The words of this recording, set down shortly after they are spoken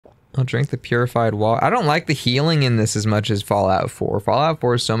I'll drink the purified water. I don't like the healing in this as much as Fallout 4. Fallout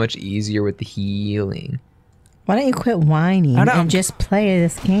 4 is so much easier with the healing. Why don't you quit whining and just play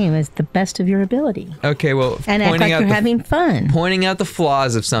this game as the best of your ability? Okay, well, and act like you're having fun. Pointing out the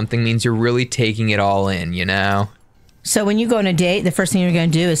flaws of something means you're really taking it all in, you know? So when you go on a date, the first thing you're going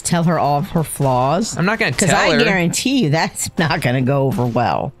to do is tell her all of her flaws? I'm not going to tell her. Because I guarantee you that's not going to go over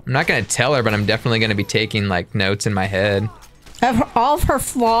well. I'm not going to tell her, but I'm definitely going to be taking, like, notes in my head. Of all of her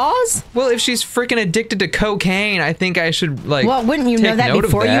flaws? Well, if she's freaking addicted to cocaine, I think I should, like, well, wouldn't you know that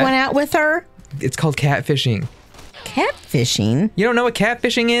before you went out with her? It's called catfishing. Catfishing? You don't know what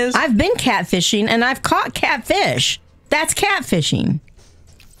catfishing is? I've been catfishing, and I've caught catfish. That's catfishing.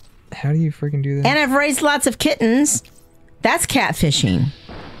 How do you freaking do that? And I've raised lots of kittens. That's catfishing.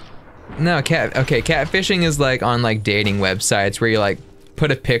 No, catfishing is like on like dating websites where you like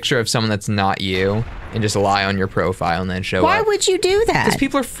put a picture of someone that's not you and just lie on your profile and then show up. Why would you do that? Because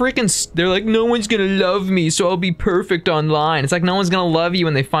people are freaking, they're like, no one's gonna love me, so I'll be perfect online. It's like no one's gonna love you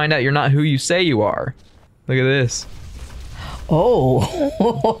when they find out you're not who you say you are. Look at this.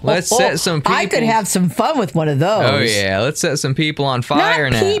 Oh. Let's set some people. I could have some fun with one of those. Oh yeah, let's set some people on fire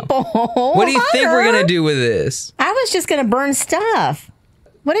now. People. What do you think we're gonna do with this? I was just gonna burn stuff.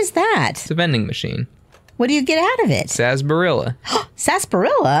 What is that? It's a vending machine. What do you get out of it? Sarsaparilla.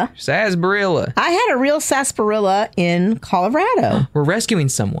 Sarsaparilla? Sarsaparilla. I had a real sarsaparilla in Colorado. We're rescuing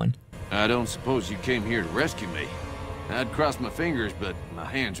someone. I don't suppose you came here to rescue me. I'd cross my fingers, but my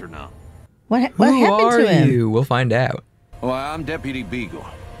hands are numb. What happened to him? Who are you? We'll find out. Well, I'm Deputy Beagle.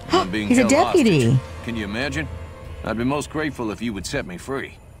 I'm being He's a held deputy. hostage. Can you imagine? I'd be most grateful if you would set me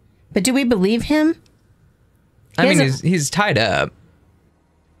free. But do we believe him? I mean, he's tied up.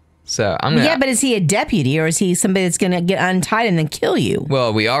 So I'm gonna. Yeah, but is he a deputy or is he somebody that's gonna get untied and then kill you?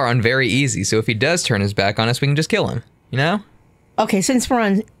 Well, we are on very easy, so if he does turn his back on us, we can just kill him. You know? Okay, since we're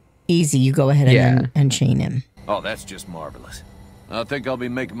on easy, you go ahead and unchain him. Oh, that's just marvelous. I think I'll be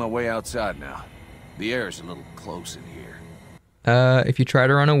making my way outside now. The air is a little close in here. If you try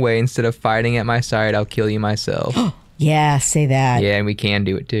to run away instead of fighting at my side, I'll kill you myself. Yeah, say that. Yeah, and we can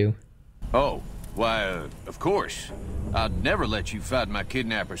do it too. Oh, why, of course. I'd never let you fight my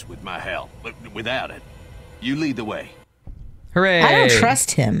kidnappers with my help, but without it. You lead the way. Hooray! I don't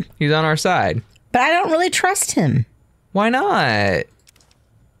trust him. He's on our side. But I don't really trust him. Why not?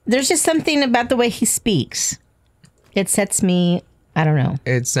 There's just something about the way he speaks. It sets me, I don't know.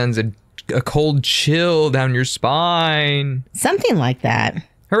 It sends a cold chill down your spine. Something like that.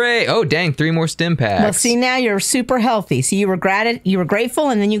 Hooray! Oh, dang, 3 more stim packs. Well, see, now you're super healthy. So you were grateful,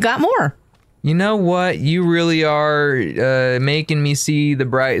 and then you got more. You know what? You really are making me see the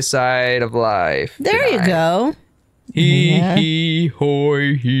bright side of life. There you go. Hee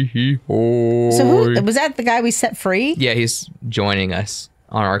hoy, hee hoy. So was that the guy we set free? Yeah, he's joining us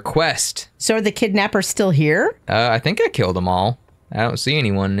on our quest. So are the kidnappers still here? I think I killed them all. I don't see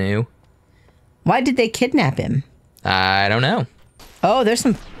anyone new. Why did they kidnap him? I don't know. Oh, there's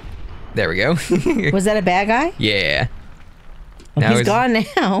some... There we go. Was that a bad guy? Yeah. Well, he's gone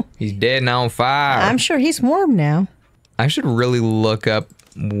now. He's dead and on fire. I'm sure he's warm now. I should really look up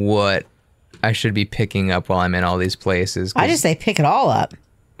what I should be picking up while I'm in all these places. I just say pick it all up.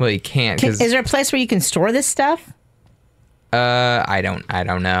 Well, you can't. Is there a place where you can store this stuff? I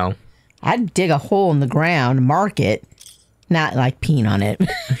don't know. I'd dig a hole in the ground, mark it, not like peeing on it,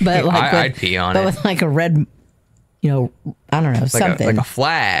 but like I'd pee on it. But with like a red, you know, I don't know, something like a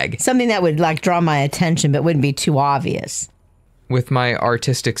flag. Something that would like draw my attention, but wouldn't be too obvious. With my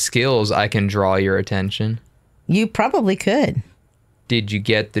artistic skills, I can draw your attention. You probably could. Did you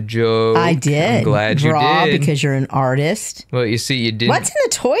get the joke? I did. I'm glad draw you did. Because you're an artist. Well, you see, you didn't. What's in the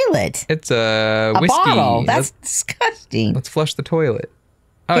toilet? It's a whiskey. Bottle. That's disgusting. Let's flush the toilet.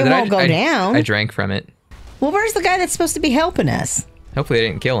 Oh, it won't go down. I drank from it. Well, where's the guy that's supposed to be helping us? Hopefully I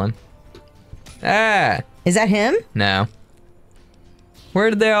didn't kill him. Ah. Is that him? No. Where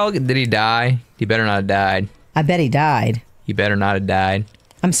did they all get? Did he die? He better not have died. I bet he died. He better not have died.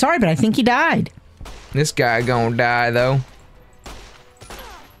 I'm sorry, but I think he died. This guy gonna die, though.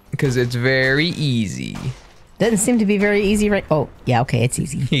 Because it's very easy. Doesn't seem to be very easy, right? Oh, yeah, okay, it's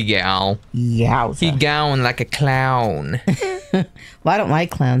easy. He gone. Yowza. He gone like a clown. Well, I don't like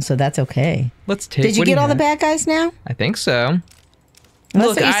clowns, so that's okay. Let's take. Did you get all the bad guys now? I think so. That's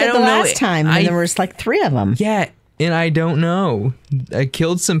what you said the last time, and there was like 3 of them. Yeah, and I don't know. I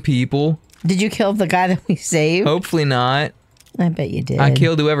killed some people. Did you kill the guy that we saved? Hopefully not. I bet you did. I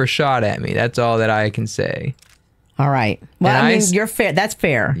killed whoever shot at me. That's all that I can say. All right. Well, I mean, you're fair. That's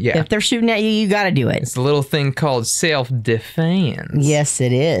fair. Yeah. If they're shooting at you, you got to do it. It's a little thing called self-defense. Yes,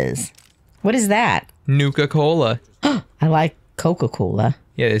 it is. What is that? Nuka-Cola. I like Coca-Cola.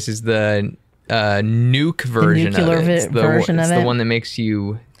 Yeah, this is the nuke version nuclear of it. It's the, version it's of the it? one that makes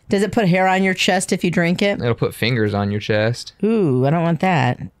you... Does it put hair on your chest if you drink it? It'll put fingers on your chest. Ooh, I don't want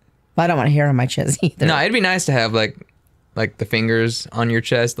that. Well, I don't want hair on my chest either. No, it'd be nice to have like the fingers on your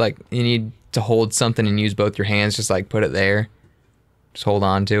chest. Like you need to hold something and use both your hands. Just like put it there. Just hold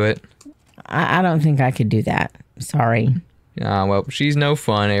on to it. I don't think I could do that. Sorry. Well, she's no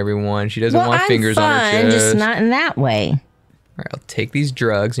fun, everyone. She doesn't want fingers on her fun, chest. just not in that way. All right, I'll take these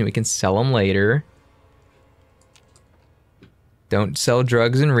drugs and we can sell them later. Don't sell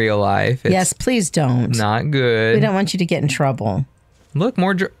drugs in real life. It's yes, please don't. not good. We don't want you to get in trouble. Look,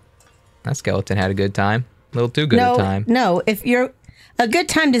 more that skeleton had a good time. A little too good a time. No, if you're... A good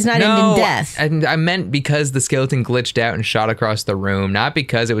time does not end in death. I meant because the skeleton glitched out and shot across the room, not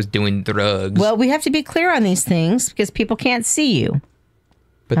because it was doing drugs. Well, we have to be clear on these things because people can't see you.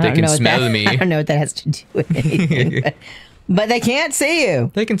 But they can smell me. I don't know what that has to do with anything. but they can't see you.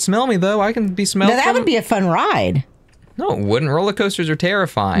 They can smell me, though. I can be smelled. Now, that would be a fun ride. No, it wouldn't. Roller coasters are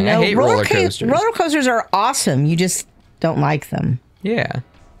terrifying. No, I hate roller coasters. Roller coasters are awesome. You just don't like them. Yeah,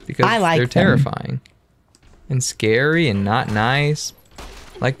 because I like they're them. terrifying. And scary and not nice.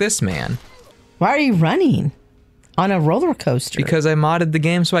 Like this man. Why are you running on a roller coaster? Because I modded the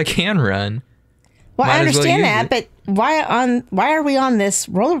game so I can run. Well, I Might as well understand use that, it. but why are we on this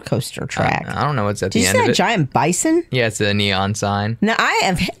roller coaster track? I don't know what's at Did the you end see of that it. giant bison? Yeah, it's a neon sign. Now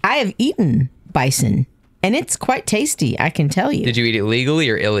I have eaten bison, and it's quite tasty. I can tell you. Did you eat it legally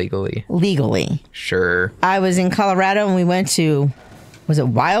or illegally? Legally? Sure. I was in Colorado, and we went to, was it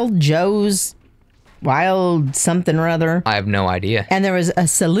Wild Joe's? Wild something or other. I have no idea. And there was a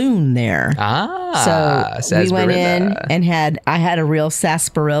saloon there. So we went in and I had a real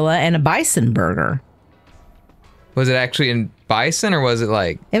sarsaparilla and a bison burger. Was it actually in bison or was it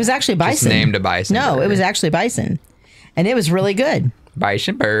like... It was actually bison. Just named a bison No, burger? it was actually bison. And it was really good.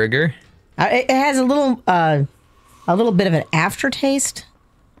 Bison burger. It has a little bit of an aftertaste,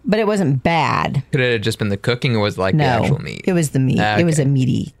 but it wasn't bad. Could it have just been the cooking or was it like the actual meat? It was the meat. Okay. It was a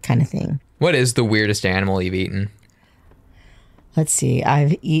meaty kind of thing. What is the weirdest animal you've eaten? Let's see.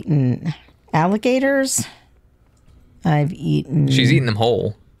 I've eaten alligators. I've eaten... She's eating them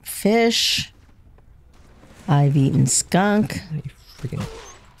whole. Fish. I've eaten skunk. Freaking...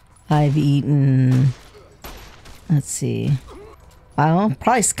 I've eaten... Let's see. Well,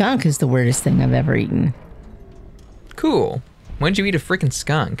 probably skunk is the weirdest thing I've ever eaten. Cool. When'd you eat a freaking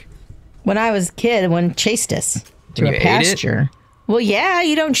skunk? When I was a kid, one chased us to And a you ate it? pasture. Well, yeah,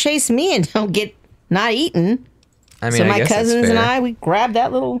 you don't chase me and don't get not eaten. I mean, So I my guess that's cousins and fair. I, we grabbed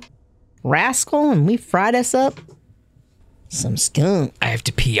that little rascal and we fried us up some skunk. I have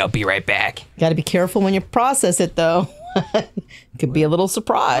to pee. I'll be right back. Got to be careful when you process it, though. Could be a little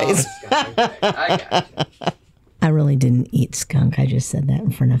surprise. I gotcha. I really didn't eat skunk. I just said that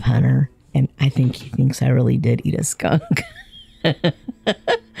in front of Hunter. And I think he thinks I really did eat a skunk.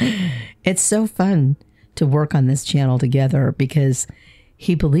 It's so fun to work on this channel together because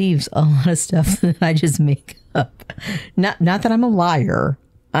he believes a lot of stuff that I just make up. Not that I'm a liar.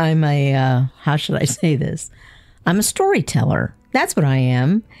 I'm a, how should I say this? I'm a storyteller. That's what I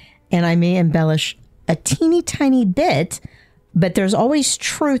am. And I may embellish a teeny tiny bit, but there's always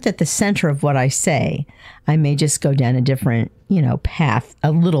truth at the center of what I say. I may just go down a different, path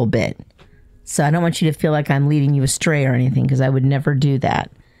a little bit. So I don't want you to feel like I'm leading you astray or anything, because I would never do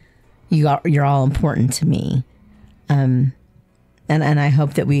that. You're all important to me. And I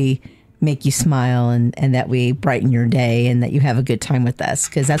hope that we make you smile and that we brighten your day and that you have a good time with us,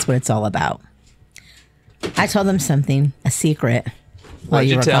 because that's what it's all about. I told them something, a secret. What'd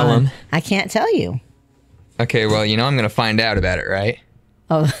you tell them? I can't tell you. Okay, well, I'm going to find out about it, right?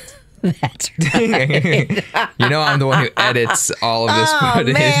 Oh, that's right. I'm the one who edits all of this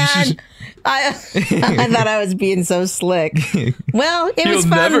footage. Man. I thought I was being so slick. Well, it was You'll fun.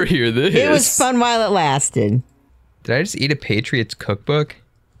 never hear this. It was fun while it lasted. Did I just eat a Patriots cookbook?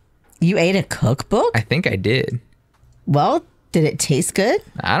 You ate a cookbook? I think I did. Well, did it taste good?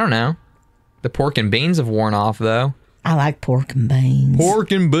 I don't know. The pork and beans have worn off, though. I like pork and beans. Pork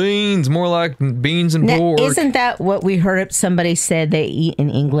and beans, more like beans and Now, pork. isn't that what we heard somebody said they eat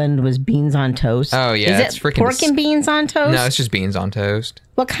in England was beans on toast? Oh, yeah, Is it's it freaking pork and beans on toast? No, it's just beans on toast.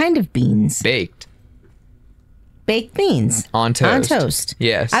 What kind of beans? Baked. Baked beans. On toast. On toast.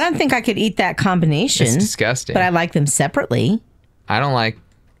 Yes. I don't think I could eat that combination. It's disgusting. But I like them separately. I don't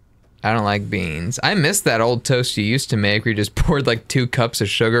like beans. I miss that old toast you used to make where you just poured like 2 cups of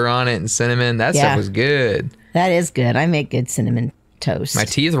sugar on it and cinnamon. That stuff was good. That is good. I make good cinnamon toast. My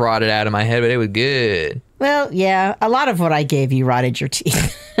teeth rotted out of my head, but it was good. Well, yeah, a lot of what I gave you rotted your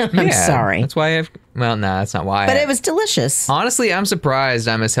teeth. I'm sorry. That's why I have. Well, no, that's not why. But it was delicious. Honestly, I'm surprised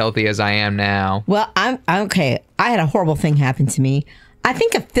I'm as healthy as I am now. Well, I'm okay. I had a horrible thing happen to me. I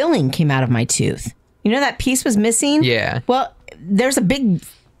think a filling came out of my tooth. You know that piece was missing? Yeah. Well, there's a big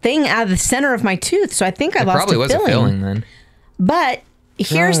thing out of the center of my tooth, so I think I lost a filling. Probably was a filling then. But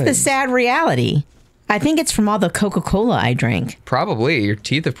here's the sad reality. I think it's from all the Coca-Cola I drank. Probably. Your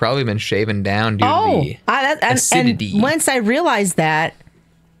teeth have probably been shaven down due to the acidity. And once I realized that,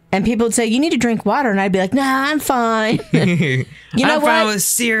 and people would say, you need to drink water, and I'd be like, nah, I'm fine. You know I'm fine with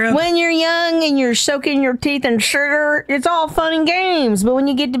syrup. When you're young and you're soaking your teeth in sugar, it's all fun and games. But when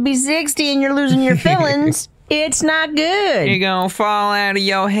you get to be 60 and you're losing your fillings, it's not good. You're gonna fall out of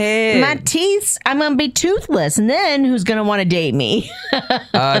your head. My teeth, I'm gonna be toothless, and then who's gonna want to date me?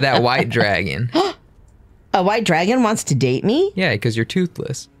 That white dragon. A white dragon wants to date me? Yeah, because you're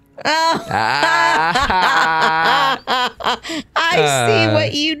toothless. Oh. I see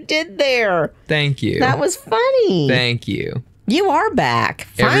what you did there. Thank you. That was funny. Thank you. You are back.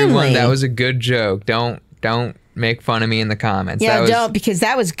 Finally. Everyone, that was a good joke. Don't make fun of me in the comments. Yeah, don't, because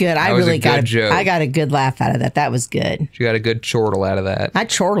that was good. I really got a good laugh out of that. That was good. She got a good chortle out of that. I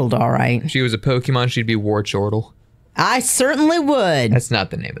chortled all right. If she was a Pokemon, she'd be War Chortle. I certainly would. That's not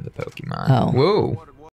the name of the Pokemon. Oh. Whoa.